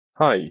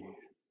Hi,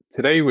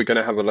 today we're going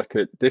to have a look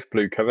at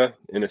Diffblue cover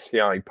in a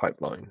CI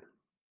pipeline.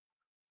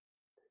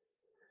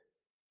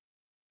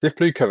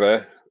 Diffblue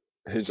cover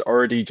has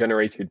already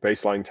generated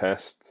baseline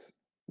tests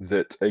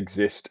that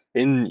exist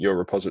in your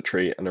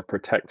repository and are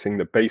protecting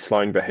the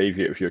baseline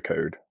behavior of your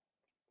code.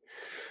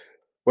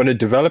 When a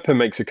developer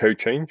makes a code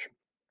change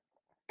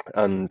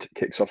and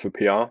kicks off a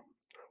PR,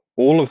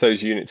 all of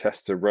those unit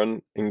tests are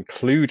run,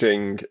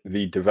 including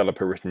the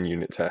developer written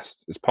unit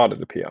test as part of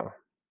the PR.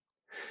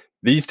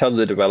 These tell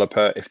the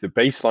developer if the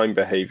baseline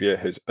behavior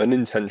has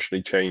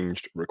unintentionally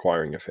changed,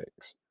 requiring a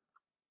fix.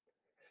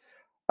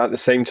 At the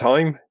same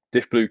time,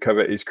 Diffblue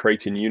cover is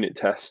creating unit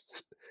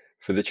tests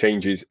for the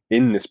changes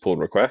in this pull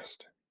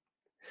request.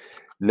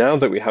 Now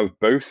that we have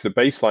both the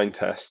baseline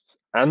tests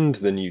and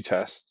the new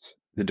tests,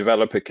 the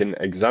developer can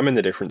examine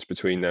the difference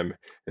between them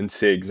and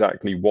see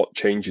exactly what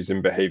changes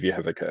in behavior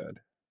have occurred.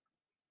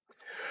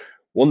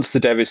 Once the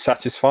dev is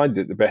satisfied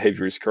that the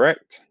behavior is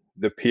correct,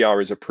 the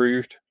PR is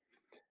approved,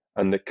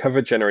 and the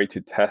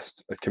cover-generated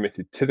tests are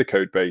committed to the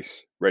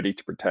codebase, ready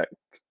to protect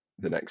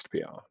the next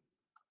PR.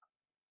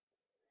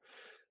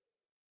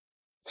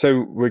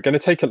 So we're going to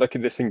take a look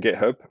at this in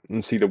GitHub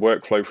and see the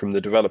workflow from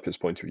the developer's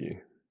point of view.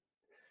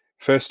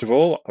 First of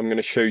all, I'm going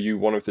to show you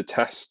one of the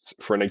tests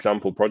for an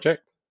example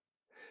project.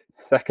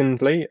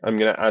 Secondly, I'm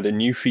going to add a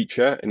new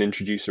feature and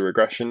introduce a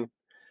regression.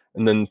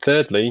 And then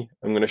thirdly,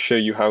 I'm going to show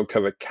you how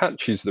cover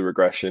catches the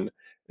regression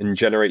and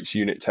generates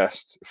unit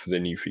tests for the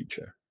new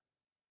feature.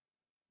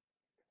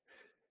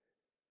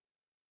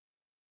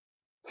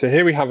 So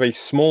here we have a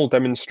small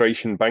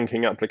demonstration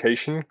banking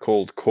application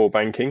called Core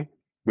Banking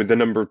with a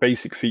number of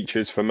basic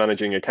features for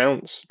managing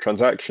accounts,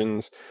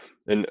 transactions,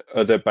 and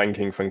other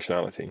banking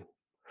functionality.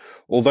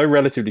 Although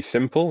relatively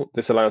simple,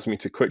 this allows me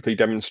to quickly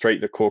demonstrate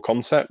the core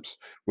concepts,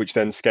 which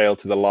then scale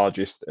to the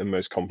largest and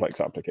most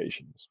complex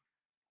applications.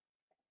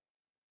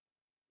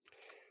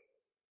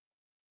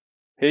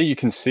 Here you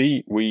can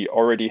see we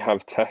already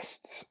have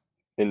tests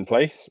in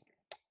place.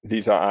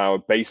 These are our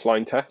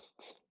baseline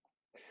tests.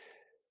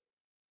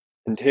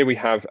 And here we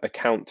have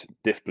account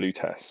Diffblue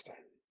test.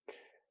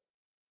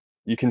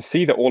 You can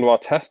see that all of our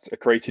tests are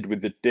created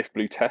with the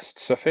Diffblue test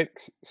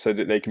suffix so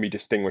that they can be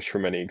distinguished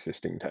from any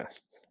existing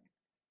tests.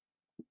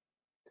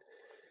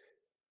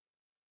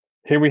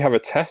 Here we have a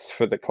test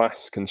for the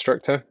class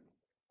constructor.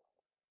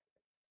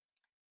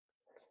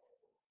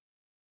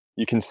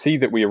 You can see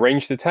that we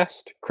arrange the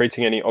test,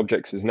 creating any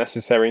objects as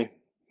necessary,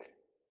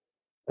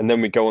 and then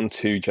we go on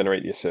to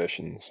generate the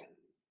assertions.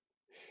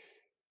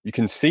 You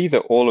can see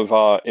that all of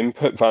our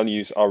input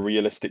values are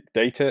realistic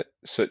data,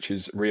 such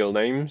as real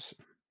names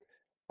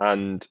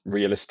and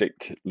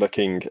realistic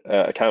looking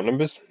account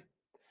numbers.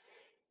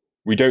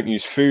 We don't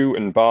use foo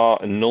and bar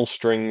and null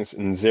strings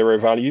and zero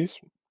values.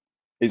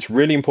 It's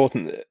really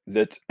important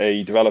that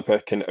a developer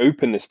can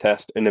open this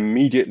test and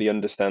immediately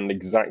understand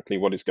exactly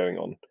what is going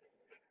on.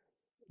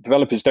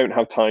 Developers don't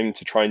have time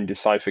to try and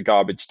decipher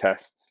garbage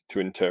tests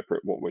to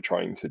interpret what we're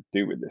trying to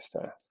do with this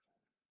test.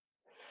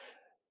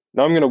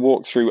 Now I'm going to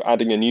walk through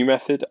adding a new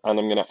method, and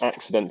I'm going to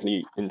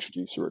accidentally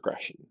introduce a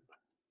regression.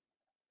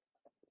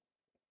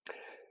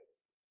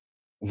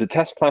 The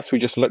test class we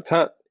just looked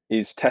at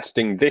is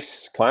testing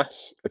this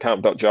class,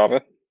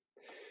 account.java.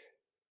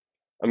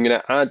 I'm going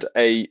to add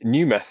a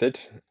new method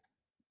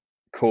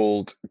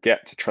called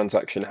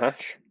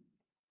getTransactionHash.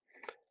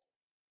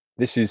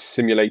 This is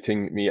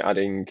simulating me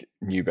adding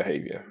new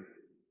behavior.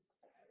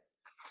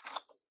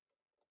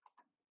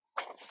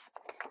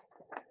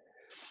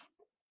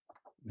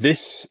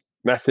 This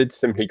method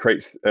simply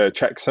creates a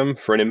checksum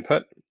for an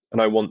input, and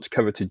I want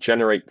cover to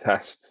generate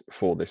tests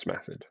for this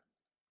method.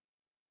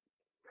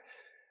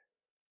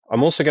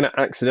 I'm also going to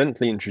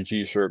accidentally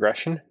introduce a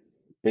regression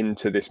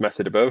into this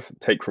method above,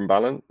 take from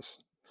balance.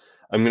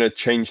 I'm going to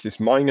change this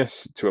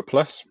minus to a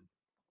plus,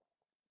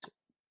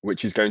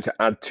 which is going to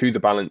add to the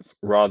balance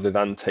rather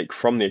than take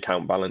from the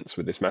account balance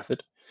with this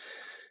method.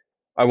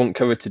 I want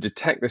cover to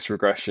detect this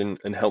regression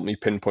and help me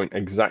pinpoint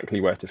exactly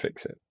where to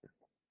fix it.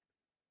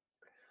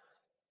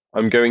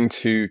 I'm going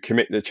to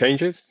commit the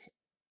changes,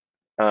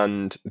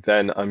 and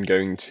then I'm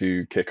going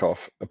to kick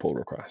off a pull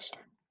request.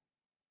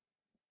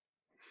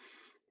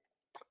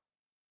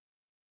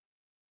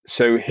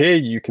 So here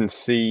you can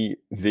see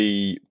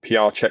the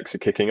PR checks are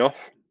kicking off.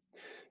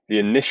 The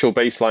initial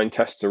baseline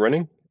tests are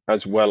running,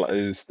 as well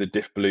as the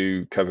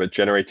Diffblue cover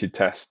generated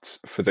tests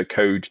for the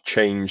code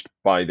changed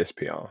by this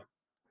PR.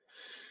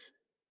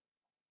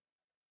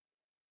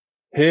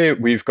 Here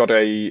we've got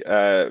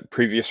a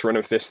previous run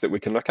of this that we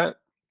can look at.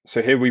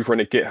 So here we've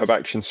run a GitHub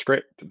action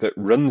script that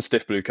runs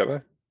Diffblue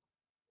cover.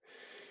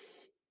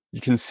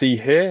 You can see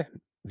here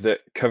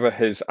that cover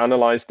has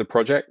analyzed the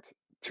project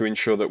to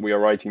ensure that we are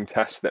writing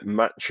tests that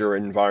match your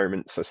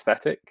environment's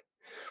aesthetic.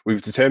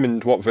 We've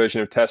determined what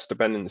version of test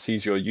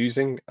dependencies you're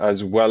using,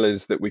 as well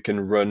as that we can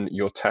run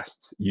your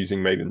tests using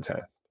Maven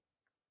test.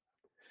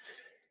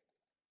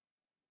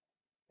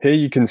 Here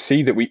you can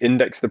see that we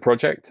index the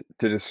project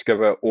to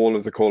discover all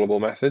of the callable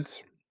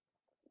methods.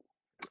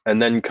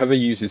 And then cover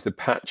uses the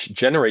patch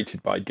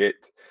generated by Git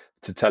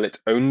to tell it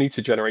only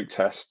to generate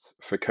tests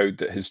for code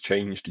that has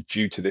changed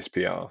due to this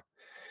PR.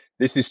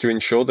 This is to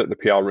ensure that the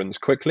PR runs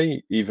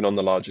quickly, even on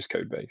the largest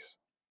code base.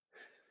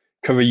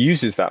 Cover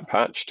uses that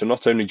patch to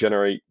not only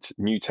generate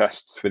new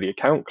tests for the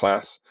account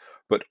class,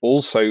 but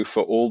also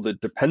for all the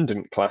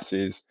dependent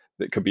classes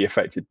that could be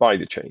affected by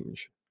the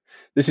change.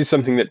 This is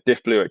something that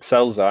Diffblue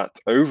excels at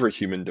over a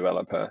human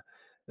developer,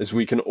 as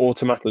we can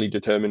automatically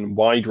determine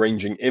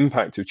wide-ranging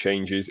impact of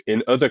changes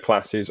in other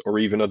classes or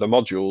even other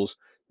modules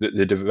that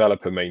the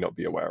developer may not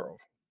be aware of.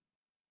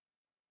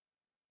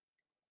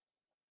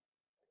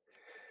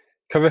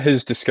 Cover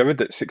has discovered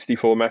that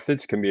 64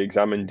 methods can be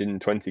examined in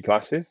 20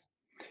 classes.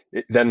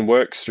 It then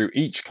works through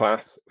each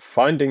class,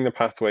 finding the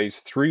pathways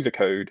through the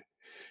code,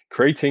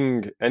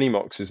 creating any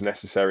mocks as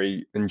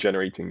necessary, and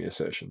generating the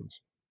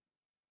assertions.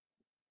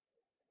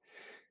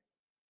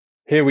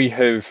 Here we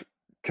have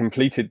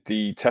completed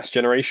the test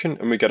generation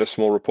and we get a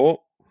small report.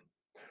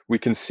 We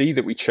can see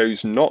that we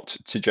chose not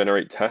to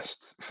generate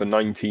tests for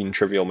 19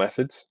 trivial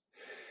methods.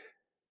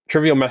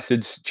 Trivial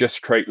methods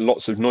just create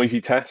lots of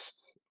noisy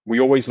tests. We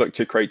always look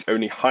to create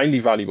only highly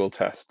valuable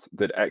tests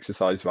that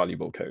exercise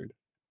valuable code.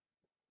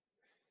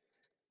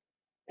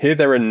 Here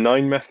there are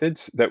 9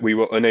 methods that we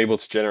were unable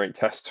to generate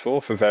tests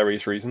for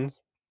various reasons.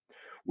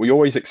 We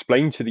always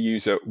explain to the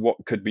user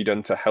what could be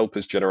done to help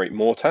us generate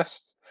more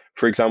tests,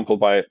 for example,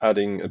 by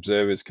adding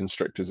observers,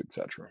 constructors,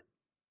 etc.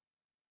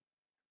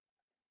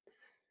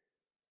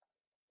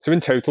 So in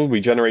total,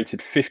 we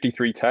generated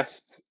 53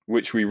 tests,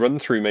 which we run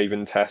through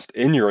Maven Test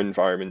in your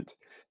environment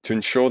to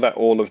ensure that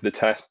all of the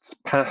tests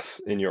pass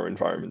in your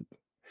environment.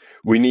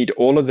 We need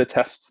all of the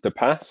tests to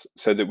pass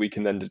so that we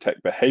can then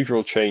detect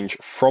behavioral change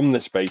from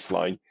this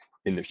baseline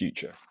in the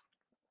future.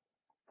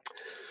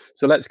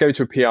 So let's go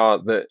to a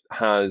PR that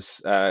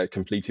has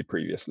completed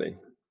previously.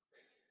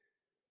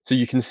 So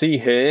you can see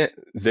here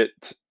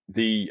that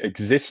the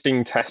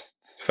existing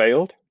tests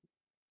failed,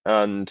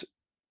 and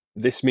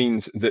this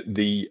means that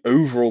the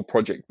overall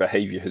project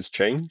behavior has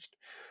changed.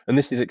 And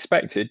this is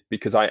expected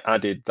because I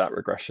added that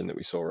regression that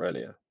we saw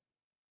earlier.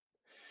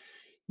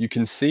 You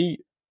can see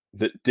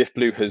that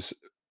Diffblue has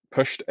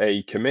pushed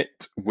a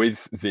commit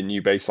with the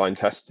new baseline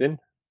tests in.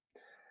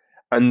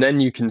 And then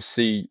you can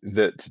see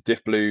that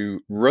Diffblue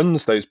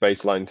runs those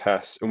baseline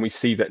tests, and we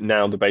see that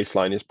now the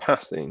baseline is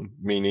passing,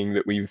 meaning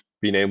that we've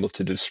been able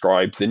to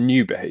describe the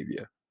new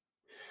behavior.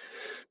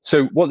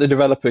 So what the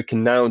developer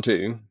can now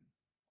do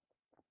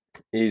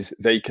is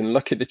they can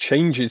look at the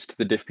changes to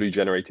the Diffblue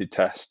generated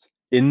test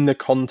in the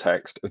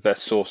context of their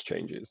source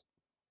changes.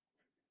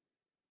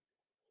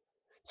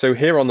 So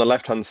here on the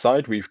left-hand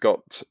side, we've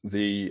got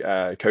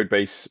the code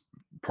base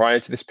prior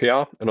to this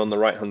PR, and on the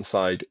right-hand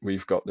side,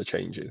 we've got the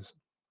changes.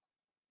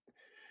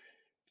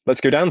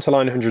 Let's go down to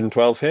line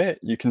 112 here.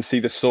 You can see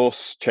the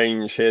source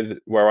change here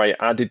where I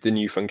added the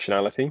new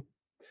functionality.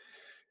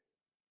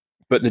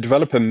 But the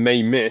developer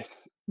may miss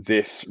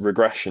this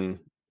regression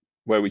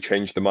where we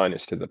change the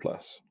minus to the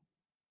plus.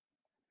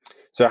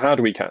 So how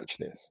do we catch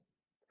this?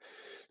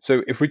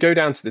 So if we go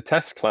down to the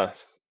test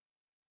class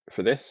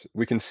for this,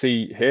 we can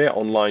see here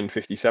on line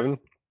 57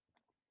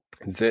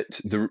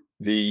 that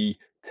the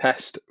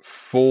test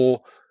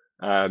for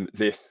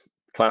this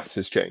class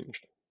has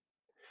changed.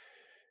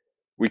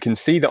 We can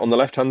see that on the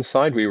left-hand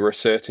side, we were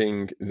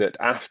asserting that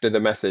after the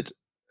method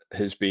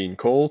has been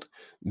called,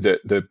 that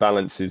the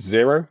balance is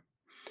 0,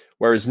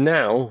 whereas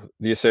now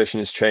the assertion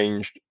has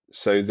changed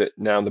so that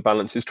now the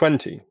balance is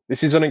 20.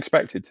 This is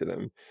unexpected to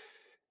them.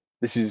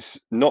 This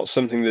is not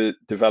something the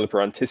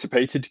developer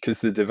anticipated because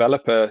the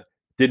developer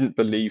didn't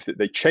believe that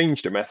they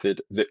changed a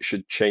method that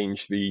should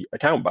change the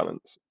account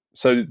balance.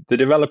 So the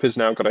developer's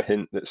now got a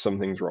hint that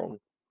something's wrong.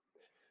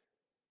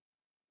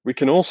 We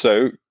can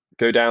also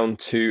go down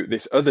to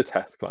this other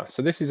test class.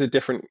 So this is a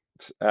different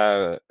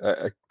a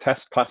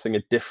test classing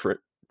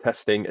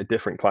testing a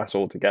different class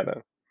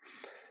altogether.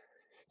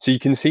 So you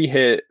can see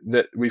here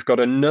that we've got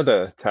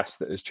another test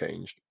that has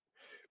changed.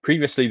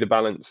 Previously, the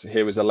balance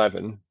here was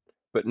 11,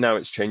 but now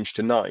it's changed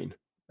to 9.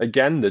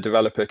 Again, the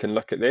developer can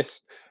look at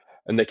this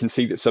and they can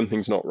see that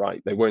something's not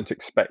right. They weren't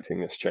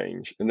expecting this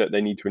change and that they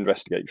need to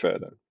investigate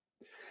further.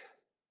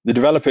 The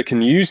developer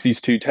can use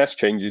these two test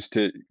changes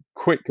to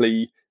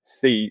quickly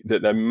see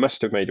that they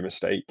must have made a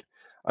mistake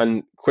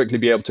and quickly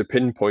be able to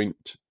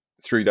pinpoint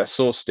through their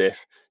source diff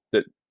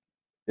that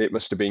it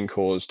must have been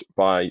caused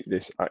by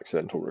this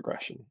accidental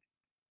regression.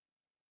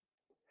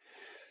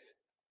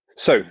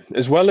 So,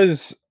 as well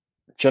as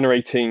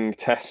generating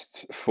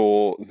tests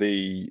for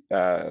the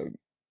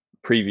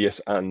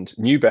previous and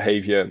new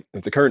behavior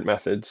of the current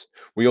methods,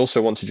 we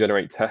also want to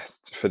generate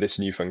tests for this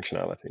new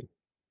functionality.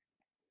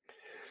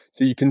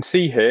 So you can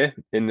see here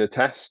in the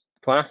test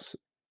class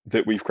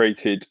that we've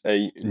created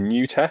a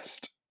new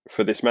test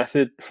for this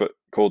method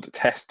called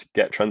test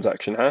get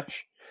transaction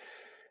hash,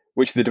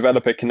 which the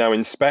developer can now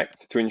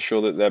inspect to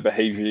ensure that their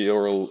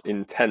behavioral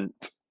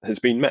intent has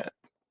been met.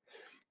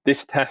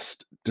 This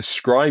test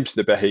describes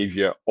the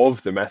behavior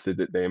of the method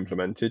that they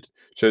implemented,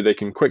 so they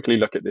can quickly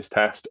look at this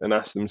test and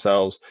ask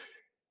themselves,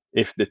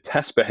 if the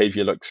test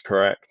behavior looks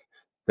correct,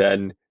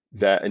 then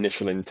their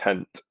initial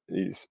intent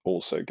is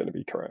also going to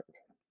be correct.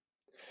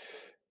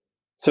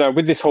 So now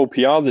with this whole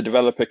PR, the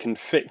developer can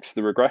fix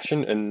the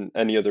regression and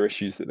any other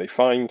issues that they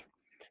find.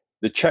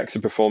 The checks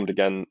are performed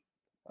again,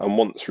 and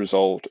once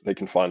resolved, they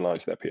can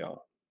finalize their PR.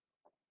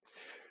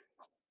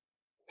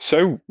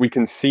 So we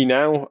can see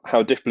now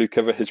how Diffblue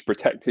Cover has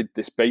protected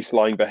this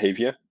baseline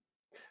behavior,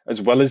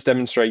 as well as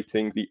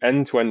demonstrating the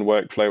end-to-end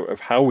workflow of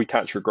how we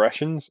catch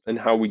regressions and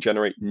how we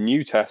generate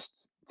new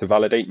tests to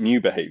validate new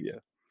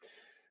behavior,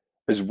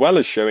 as well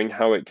as showing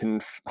how it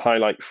can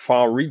highlight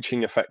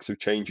far-reaching effects of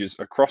changes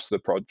across the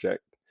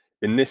project.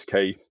 In this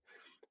case,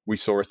 we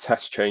saw a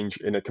test change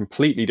in a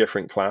completely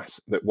different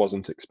class that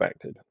wasn't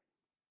expected.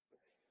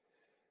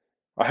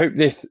 I hope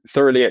this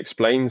thoroughly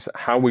explains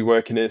how we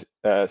work in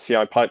a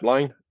CI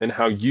pipeline and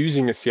how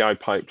using a CI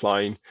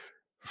pipeline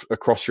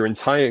across your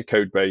entire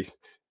code base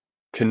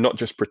can not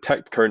just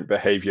protect current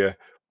behavior,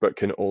 but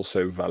can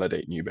also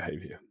validate new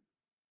behavior.